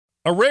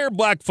A rare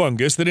black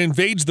fungus that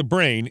invades the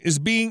brain is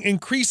being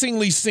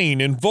increasingly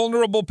seen in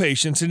vulnerable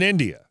patients in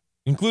India,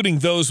 including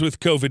those with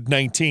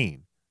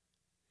COVID-19.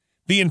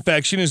 The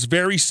infection is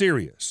very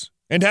serious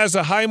and has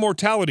a high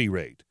mortality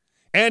rate,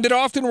 and it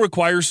often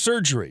requires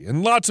surgery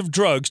and lots of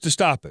drugs to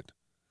stop it.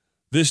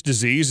 This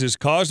disease is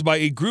caused by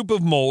a group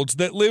of molds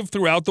that live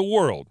throughout the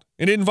world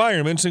in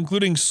environments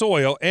including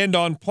soil and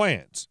on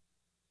plants.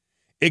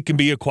 It can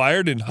be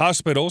acquired in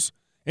hospitals,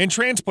 and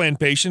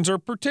transplant patients are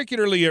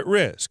particularly at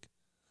risk.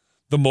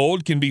 The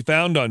mold can be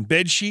found on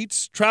bed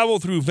sheets, travel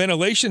through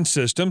ventilation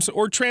systems,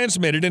 or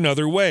transmitted in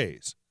other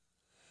ways.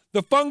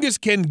 The fungus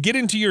can get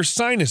into your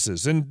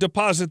sinuses and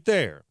deposit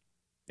there,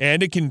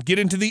 and it can get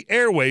into the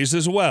airways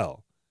as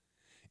well.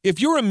 If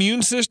your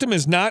immune system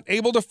is not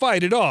able to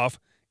fight it off,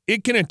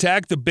 it can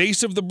attack the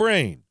base of the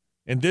brain,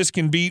 and this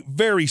can be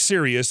very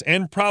serious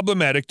and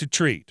problematic to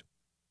treat.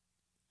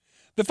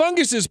 The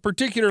fungus is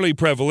particularly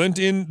prevalent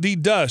in the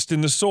dust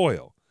in the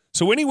soil,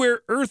 so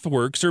anywhere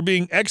earthworks are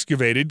being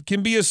excavated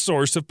can be a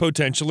source of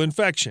potential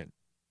infection.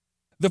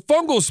 The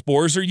fungal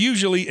spores are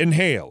usually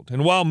inhaled,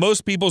 and while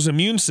most people's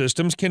immune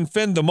systems can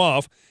fend them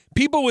off,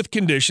 people with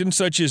conditions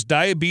such as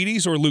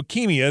diabetes or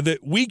leukemia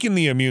that weaken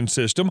the immune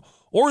system,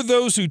 or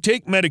those who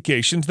take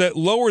medications that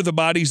lower the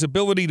body's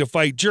ability to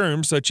fight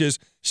germs such as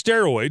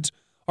steroids,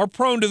 are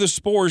prone to the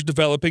spores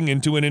developing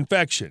into an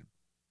infection.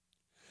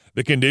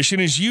 The condition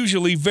is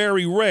usually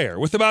very rare,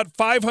 with about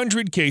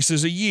 500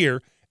 cases a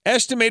year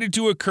estimated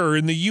to occur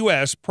in the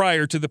U.S.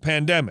 prior to the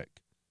pandemic.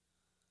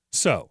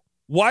 So,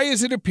 why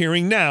is it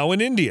appearing now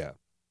in India?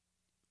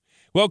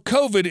 Well,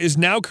 COVID is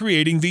now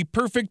creating the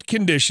perfect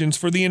conditions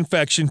for the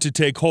infection to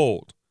take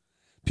hold.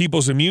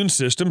 People's immune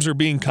systems are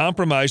being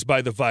compromised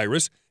by the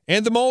virus,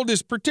 and the mold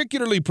is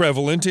particularly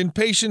prevalent in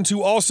patients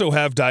who also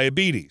have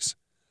diabetes.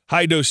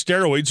 High-dose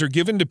steroids are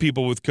given to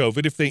people with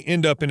COVID if they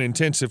end up in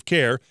intensive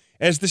care,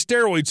 as the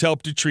steroids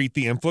help to treat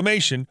the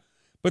inflammation,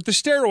 but the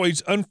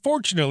steroids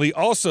unfortunately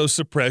also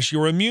suppress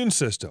your immune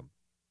system.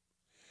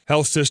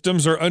 Health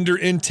systems are under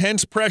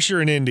intense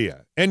pressure in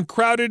India, and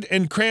crowded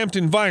and cramped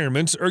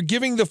environments are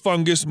giving the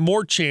fungus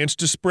more chance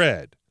to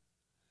spread.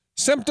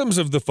 Symptoms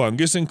of the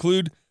fungus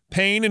include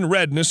pain and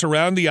redness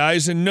around the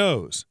eyes and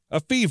nose, a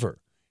fever,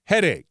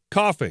 headache,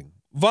 coughing,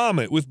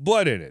 vomit with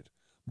blood in it,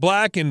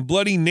 black and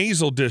bloody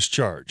nasal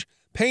discharge,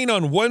 pain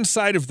on one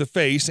side of the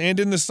face and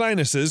in the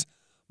sinuses,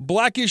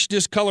 blackish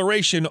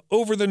discoloration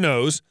over the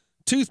nose,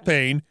 tooth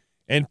pain,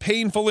 and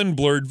painful and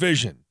blurred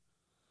vision.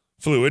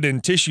 Fluid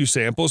and tissue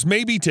samples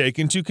may be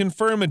taken to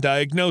confirm a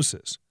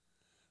diagnosis.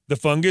 The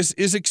fungus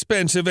is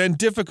expensive and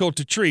difficult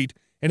to treat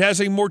and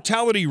has a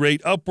mortality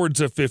rate upwards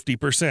of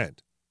 50%.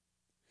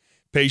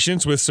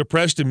 Patients with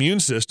suppressed immune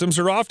systems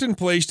are often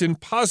placed in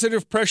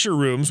positive pressure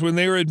rooms when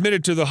they are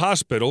admitted to the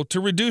hospital to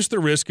reduce the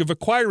risk of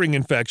acquiring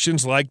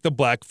infections like the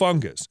black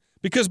fungus,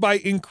 because by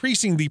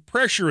increasing the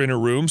pressure in a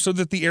room so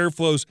that the air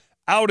flows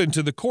out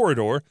into the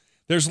corridor,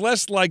 there's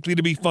less likely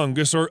to be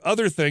fungus or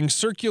other things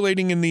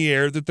circulating in the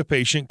air that the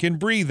patient can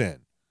breathe in.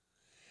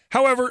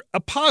 However, a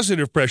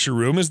positive pressure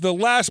room is the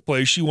last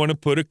place you want to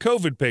put a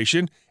COVID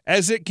patient,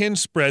 as it can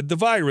spread the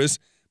virus,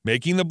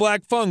 making the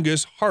black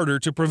fungus harder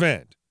to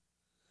prevent.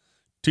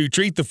 To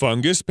treat the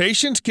fungus,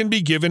 patients can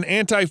be given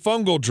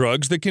antifungal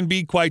drugs that can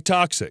be quite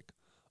toxic.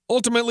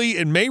 Ultimately,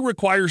 it may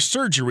require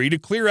surgery to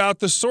clear out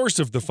the source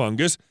of the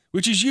fungus,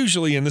 which is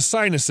usually in the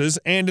sinuses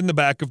and in the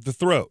back of the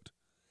throat.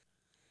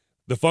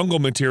 The fungal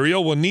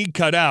material will need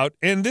cut out,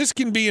 and this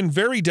can be in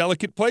very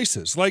delicate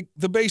places, like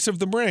the base of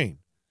the brain.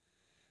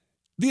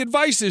 The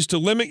advice is to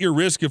limit your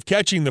risk of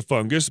catching the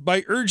fungus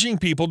by urging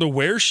people to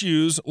wear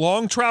shoes,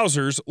 long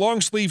trousers,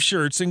 long-sleeve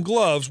shirts, and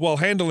gloves while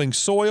handling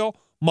soil,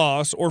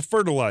 moss, or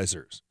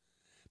fertilizers.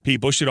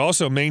 People should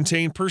also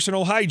maintain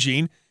personal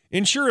hygiene,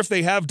 ensure if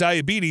they have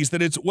diabetes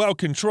that it's well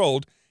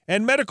controlled,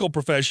 and medical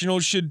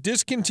professionals should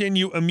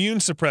discontinue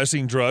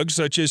immune-suppressing drugs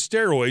such as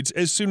steroids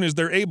as soon as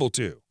they're able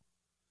to.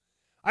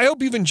 I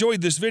hope you've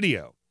enjoyed this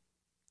video.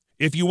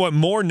 If you want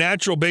more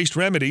natural-based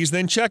remedies,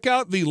 then check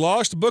out The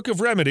Lost Book of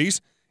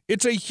Remedies.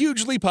 It's a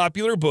hugely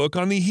popular book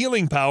on the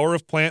healing power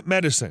of plant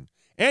medicine,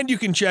 and you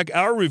can check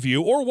our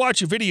review or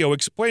watch a video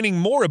explaining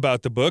more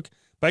about the book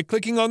by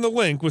clicking on the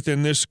link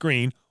within this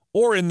screen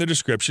or in the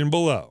description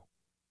below.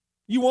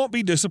 You won't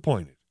be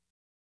disappointed.